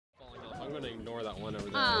gonna ignore that one over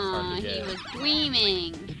there. It's hard to he get. was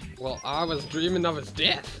dreaming. Well, I was dreaming of his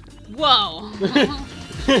death. Whoa.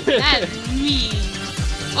 That's mean.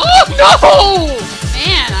 Oh no!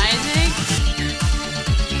 Man, Isaac.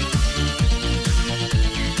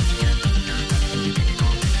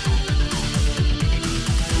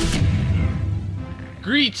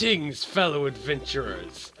 Greetings, fellow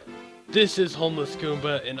adventurers. This is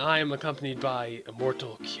HomelessGoomba, and I am accompanied by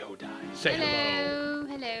Immortal Kyodai. Say hello.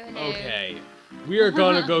 Hello, hello. Okay, we are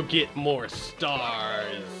gonna go get more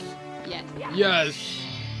stars. Yes. Yes.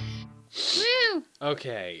 Woo!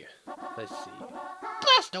 Okay, let's see.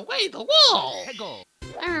 Blast away the wall!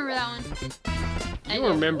 I remember that one. You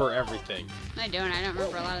remember everything. I don't remember a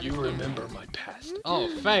lot of You this remember my past.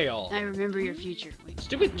 Oh, fail. I remember your future. Wait.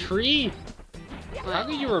 Stupid tree. What? How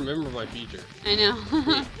do you remember my future? I know.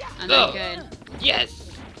 I'm not good.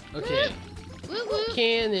 Yes. Okay. Woo woo.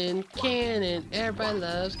 Cannon, cannon, everybody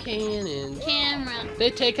loves cannon. Camera.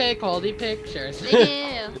 They take high quality pictures.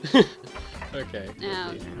 They do. Okay.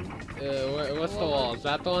 No. What's the wall? Is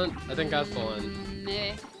that the one? I think that's the one.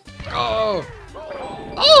 Maybe. Oh!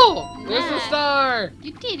 Oh! There's the Nice. star!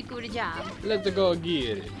 You did a good job. Let's go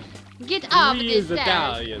get it. Get up We this is stairs.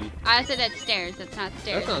 Italian. I said that's stairs. That's not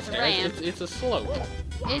stairs. That's not It's a stairs. ramp. It's a slope.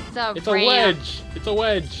 It's a It's a ramp. wedge. It's a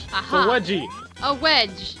wedge. Aha. It's a wedgie. A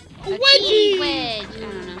wedge. A teeny wedgie. wedge. I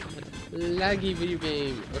don't know. Laggy video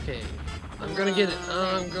game. Okay. I'm gonna get it.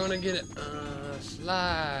 I'm gonna get it.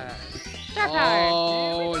 Slide. Star power.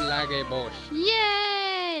 Oh, laggy bush.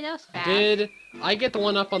 Yay! That was fast. Did I get the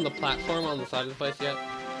one up on the platform on the side of the place yet?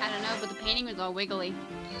 I don't know, but the painting was all wiggly.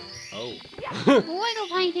 Oh. Wiggle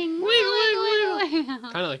painting. Wiggle, wiggle, wiggle.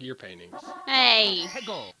 Kind of like your paintings. Hey.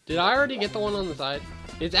 Did I already get the one on the side?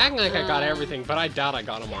 It's acting like I got everything, but I doubt I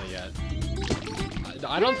got them all yet.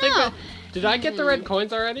 I don't think know. Did I get the red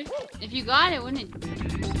coins already? If you got it, wouldn't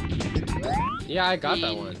it? Yeah, I got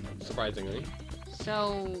that one, surprisingly.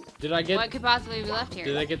 So, Did I get what could possibly be left here?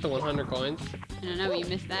 Did I get the 100 coins? I don't know, but you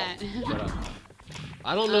missed that. Shut up.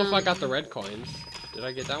 I don't know if I got the red coins. Did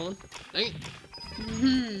I get that one? Dang it.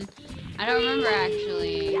 I don't remember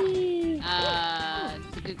actually.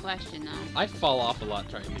 It's a good question though. I fall off a lot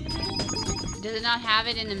trying to. Does it not have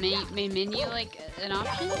it in the main menu, like an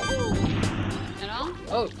option? At all?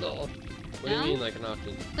 Oh no. What do No? you mean, like an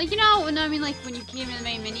option? Like, you know, no, I mean, like when you came in the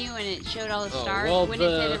main menu and it showed all the Oh, stars, well, wouldn't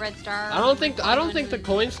it say the red star? I don't think the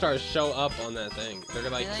coin stars show up on that thing. They're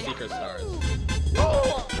like Really? secret stars.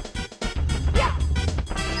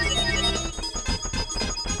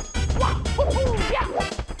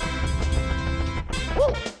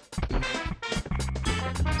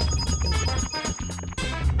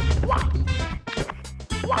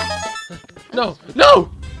 No!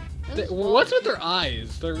 No! What's with their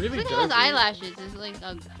eyes? They're really Look dirty. at those eyelashes. It's like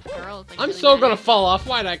a girl. It's like I'm really so gonna nice. fall off.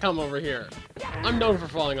 Why'd I come over here? I'm known for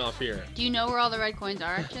falling off here. Do you know where all the red coins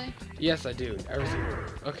are, actually? Yes, I do. Everything.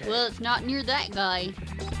 Okay. Well, it's not near that guy.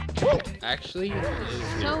 Actually, it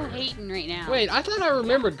is So near. hating right now. Wait, I thought I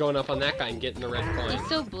remembered going up on that guy and getting the red coin. He's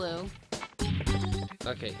so blue.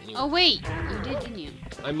 Okay. Anyway. Oh, wait. You did, didn't you?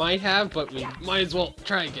 I might have, but we might as well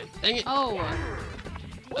try again. Dang it. Oh.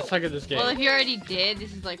 Let's look at this game. Well, if you already did,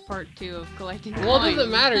 this is like part 2 of collecting coins. Well, it doesn't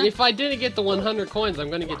matter. If I didn't get the 100 coins, I'm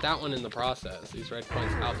gonna get that one in the process. These red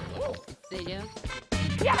coins out the level. They do?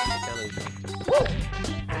 Kind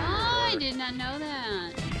Oh, I did not know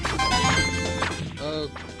that. of.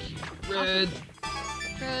 Red.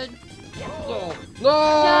 Good. No.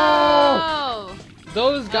 No! No!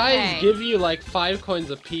 Those guys Okay. give you like 5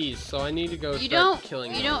 coins apiece, so I need to go start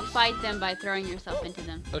killing You those. don't fight them by throwing yourself into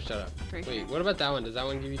them. Oh, shut up. Pretty Wait, sure. what about that one? Does that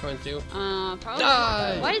one give you coins too? Probably.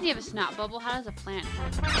 Die! Why does he have a snot bubble? How does a plant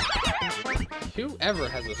have? Whoever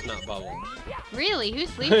has a snot bubble. Really? Who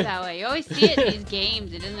sleeps that way? You always see it in these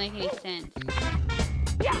games. It doesn't make any sense.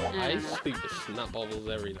 I don't know. sleep with snot bubbles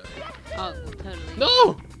every night. Oh, totally.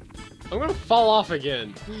 No! I'm gonna fall off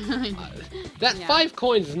again. That Yeah. 5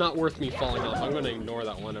 coins is not worth me falling off. I'm gonna ignore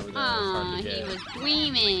that one over there. It's hard Aw, to he get. was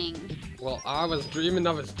dreaming. Well, I was dreaming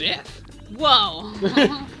of his death. Whoa.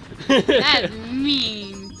 That's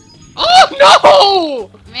mean. Oh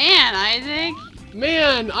no! Man, Isaac.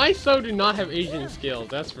 Man, I so do not have aging skills,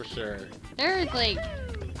 that's for sure. There's like,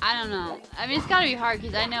 I don't know. I mean, it's gotta be hard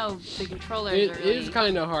because I know the controllers It are really... is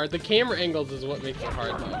kind of hard. The camera angles is what makes it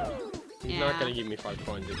hard though. He's not Yeah. gonna give me 5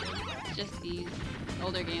 coins again. It's just these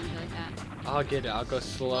older games like that. I'll get it. I'll go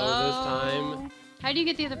slow this time. How do you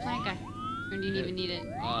get the other plant guy? Or do you even need it?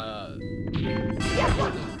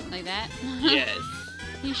 Like that? Yes.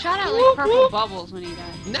 He shot out like purple bubbles when he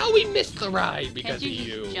died. Now we missed the ride Can't because of you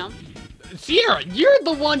you. just jump? Sierra, you're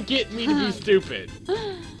the one getting me to be stupid.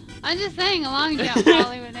 I'm just saying, a long jump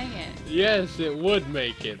probably would make it. Yes, it would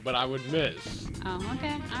make it, but I would miss. Oh,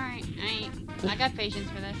 okay. Alright. I got patience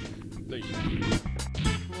for this. No, you-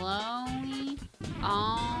 Slowly.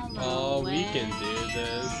 All the Oh, way we can do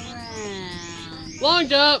this. around. Long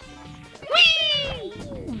jump! Whee!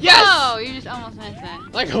 Yes! Oh, you just almost missed that.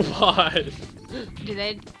 Like a boss. Do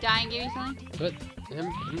they die and give you something? But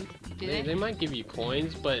Do they might give you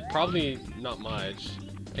coins, but probably not much.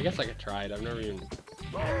 I guess I could try it. I've never even.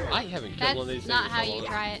 I haven't killed one of these That's things. not how in so you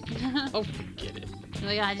long. try it. Oh, forget it.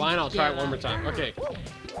 Like, I just Fine, I'll try it give one up. more time. Okay.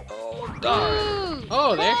 Oh, Ooh,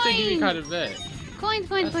 oh, they actually give you coins! quite a bit. Coins.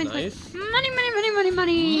 That's nice. Money.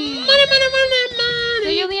 Money. So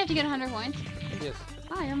you only have to get 100 coins? Yes.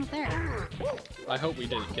 Oh, you're almost there. I hope we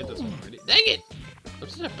didn't get this one already. Dang it! I'm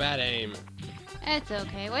such a bad aim. It's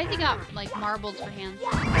okay. Why has he got, like, marbles for hands?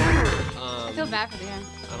 I feel bad for the guy.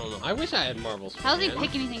 I don't know. I wish I had marbles for How does he hands.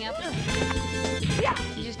 pick anything up?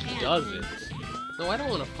 He just can't. Does it? No, I don't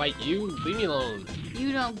want to fight you. Leave me alone.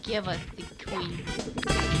 You don't give us the queen.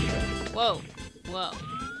 Whoa. How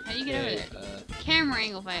do you get over there? Camera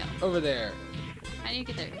angle fail. Over there. How do you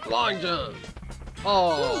get there? Long jump. Ooh,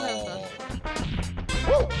 Oh.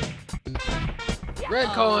 Red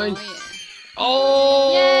coin. Yeah.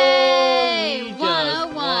 Oh. Yay! we just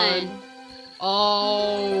 101. won.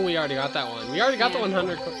 Oh, we already got that one. We already got the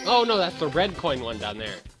 100 coin. Oh, no, that's the red coin one down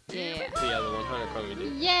there. Yeah. The other 100 coin we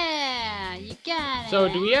did. Yeah, you got it. So,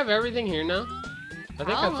 do we have everything here now?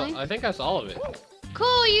 Probably. I think that's all of it.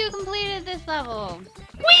 Cool, you completed this level.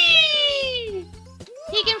 Whee!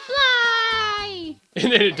 He can fly!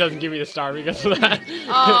 And then it doesn't give me the star because of that.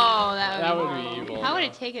 Oh, that That would would be be horrible. evil. How would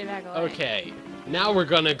it take it back away? Okay, now we're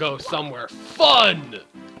gonna go somewhere fun!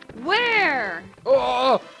 Where?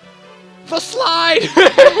 Oh! The slide!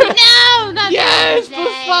 No, not Yes, the the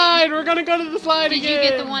slide! We're gonna go to the slide Did again! you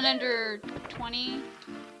get the one under 20?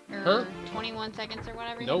 Or Huh? 21 seconds or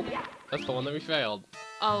whatever? Nope, that's the one that we failed.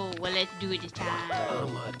 Oh, well, let's do it this time. I'm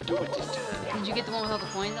gonna do it this time. Did you get the one with all the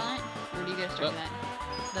coins on it? Or do you gotta start with that?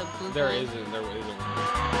 The blue There coin? isn't one.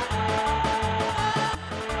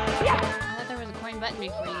 I thought there was a coin button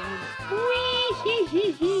before you get in.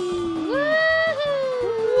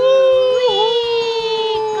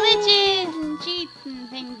 Glitches and cheats and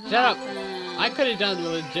things. Shut up. awesome. I could have done the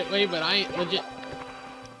legit way, but I ain't legit.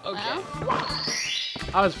 Okay. Well,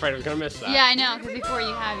 I was afraid I was gonna miss that. yeah, I know, because before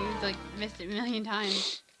you've like missed it a million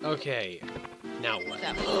times. Okay. Now what?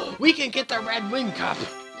 So. We can get the red wing cap!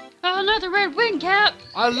 Oh, not the red wing cap!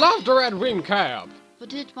 I love the red wing cap!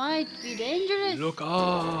 But it might be dangerous. Look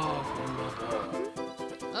off!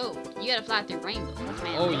 Oh, you gotta fly through rainbows. That's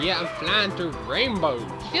manly. Oh yeah, I'm flying through rainbows.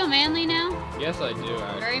 You feel manly now? Yes, I do.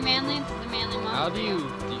 Actually. Very manly? This is a manly moment. How for do you?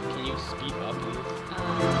 Can you speed up?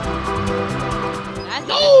 That's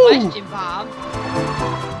No! a good question, Bob.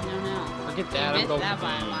 I don't know. Forget You that. I'm missed going that for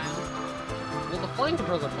by a these. mile. Well, the flying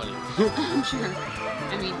controls are funny. I'm sure.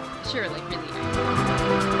 I mean, sure, like really.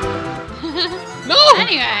 No!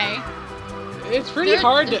 Anyway. It's pretty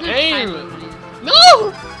hard to there's no aim. time limit. No!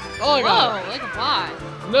 Oh my god. Whoa, like a boss.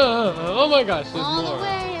 No! Oh my gosh, there's All more. the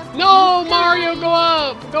way up No, the Mario, sky. go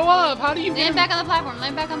up! Go up! How do you get Land him? back on the platform.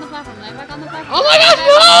 Land back on the platform. Land back on the platform. Oh my gosh,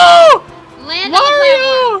 no! Land Mario!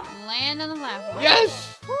 on the platform. Land on the platform.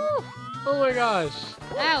 Yes! Woo. Oh my gosh.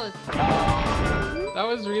 That That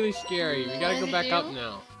was really scary. We gotta What go does back it up do?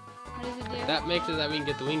 now. What does it do? That makes it that we can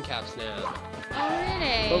get the wing caps now. Oh,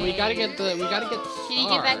 really? But we gotta get the star. Can you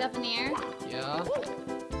get back up in the air? Yeah.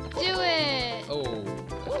 Do it! Oh.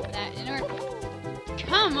 That in order.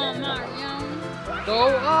 Come on, Mario. Go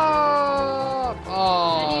up! How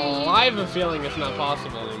Oh, do you- I have a feeling it's not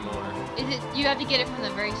possible anymore. Is it? You have to get it from the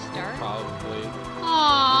very start. Probably.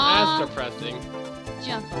 Aww. That's depressing.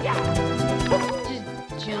 Jump.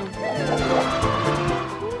 Just jump.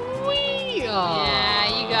 Whee!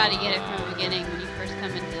 Yeah, you gotta get it from the beginning when you first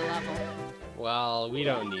come into the level. Well, we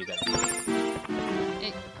don't need it.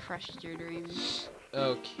 It crushed your dreams.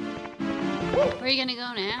 Okay. Where are you gonna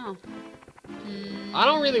go now? I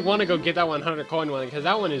don't really want to go get that 100 coin one because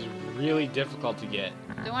that one is really difficult to get.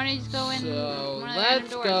 So why don't you just go in? So one of the random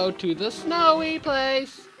let's doors? go to the snowy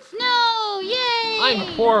place. Snow! Yay! I'm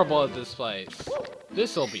horrible at this place.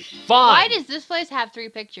 This'll be fun. Why does this place have 3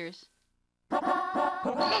 pictures?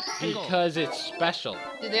 Because it's special.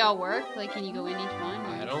 Do they all work? Like, can you go in each one?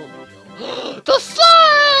 I don't know. The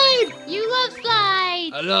slide! You love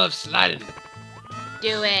slides! I love sliding.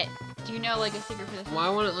 Do it. Do you know, like, a secret for this one? Why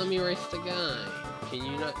won't it let me race the guy? Can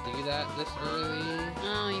you not do that this early?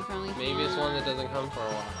 Oh, you probably Maybe it's one that doesn't come for a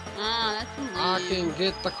while. Oh, that's lame. I can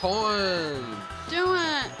get the coin. Do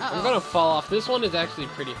it! Uh-oh. I'm gonna fall off. This one is actually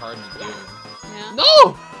pretty hard to do. Yeah.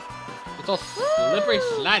 No! It's all slippery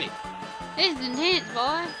Woo! sliding. This is intense,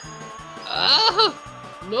 boy.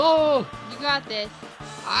 No! You got this.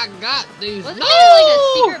 I got these. Wasn't No! there like a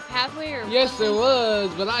secret pathway or Yes, something? there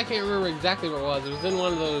was, but I can't remember exactly what it was. It was in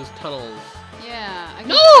one of those tunnels. Yeah, I can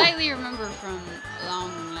No! slightly remember from a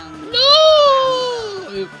long.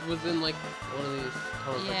 No! It was in like one of these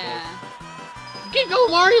tunnels. Yeah. Like this. Keep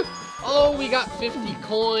going, Mario! Oh, we got 50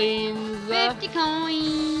 coins. 50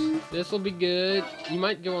 coins. This will be good. You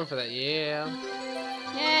might get one for that. Yeah.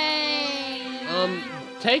 Yay.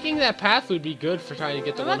 Taking that path would be good for trying to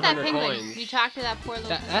get the What about that 100 penguin? coins. You talked to that poor little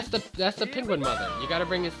penguin? That's the penguin mother. You gotta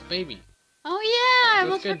bring his baby. Oh yeah, I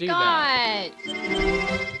almost Let's go do forgot.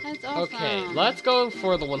 That's awesome. Okay, let's go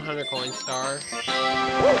for the 100 coin star.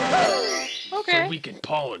 Okay. So we can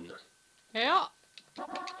pawn. Yeah.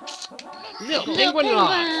 Little penguin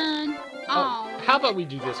life. Penguin. Oh, how about we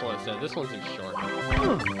do this one instead? This one's too short.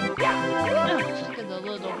 Look at the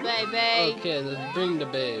little baby. Okay, let's bring the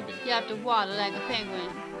baby. You have to waddle like a penguin.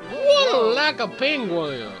 Waddle like a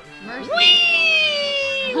penguin. Mercy.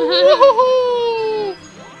 Whee! Woohoo!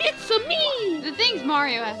 It's a me! The things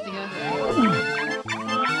Mario has to go through.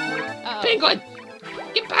 Uh-oh. Penguin!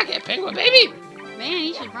 Get back here, penguin baby! Man,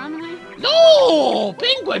 he should run away. No!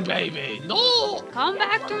 Penguin baby! No! Come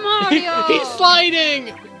back to Mario! He's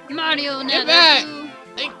sliding! Mario, Get never back! do.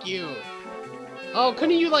 Thank you. Oh,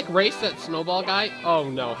 couldn't you like race that snowball guy? Oh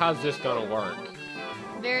no, how's this gonna work?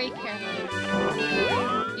 Very carefully.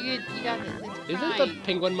 You got this. It's Isn't fine. the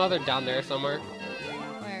penguin mother down there somewhere?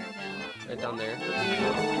 Where? Down? Right down there. I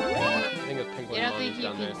think the penguin You don't mother's think you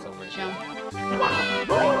down there can somewhere. jump?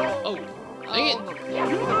 Oh, dang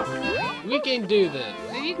it! We can do this.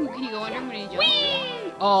 Maybe you can you go under when you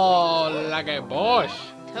jump? Oh, like a Bosch.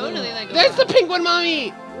 Totally like a There's the penguin mommy!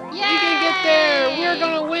 Yay! We can get there! We're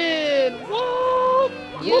gonna win! Whoop!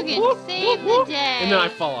 You Whoop, can whoop, save whoop, the whoop. day. And then I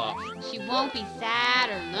fall off. She won't be sad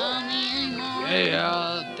or lonely anymore.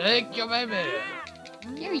 Yeah, take your baby.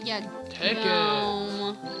 Here you Take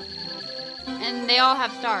go. And they all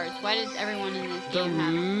have stars. Why does everyone in this The game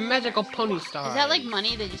have? magical pony star. Is that like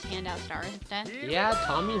money? They just hand out stars instead? Yeah,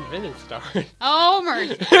 Tommy invented stars. Oh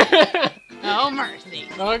mercy! Oh mercy!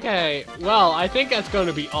 Okay, well, I think that's going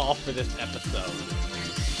to be all for this episode.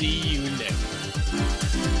 See you next time.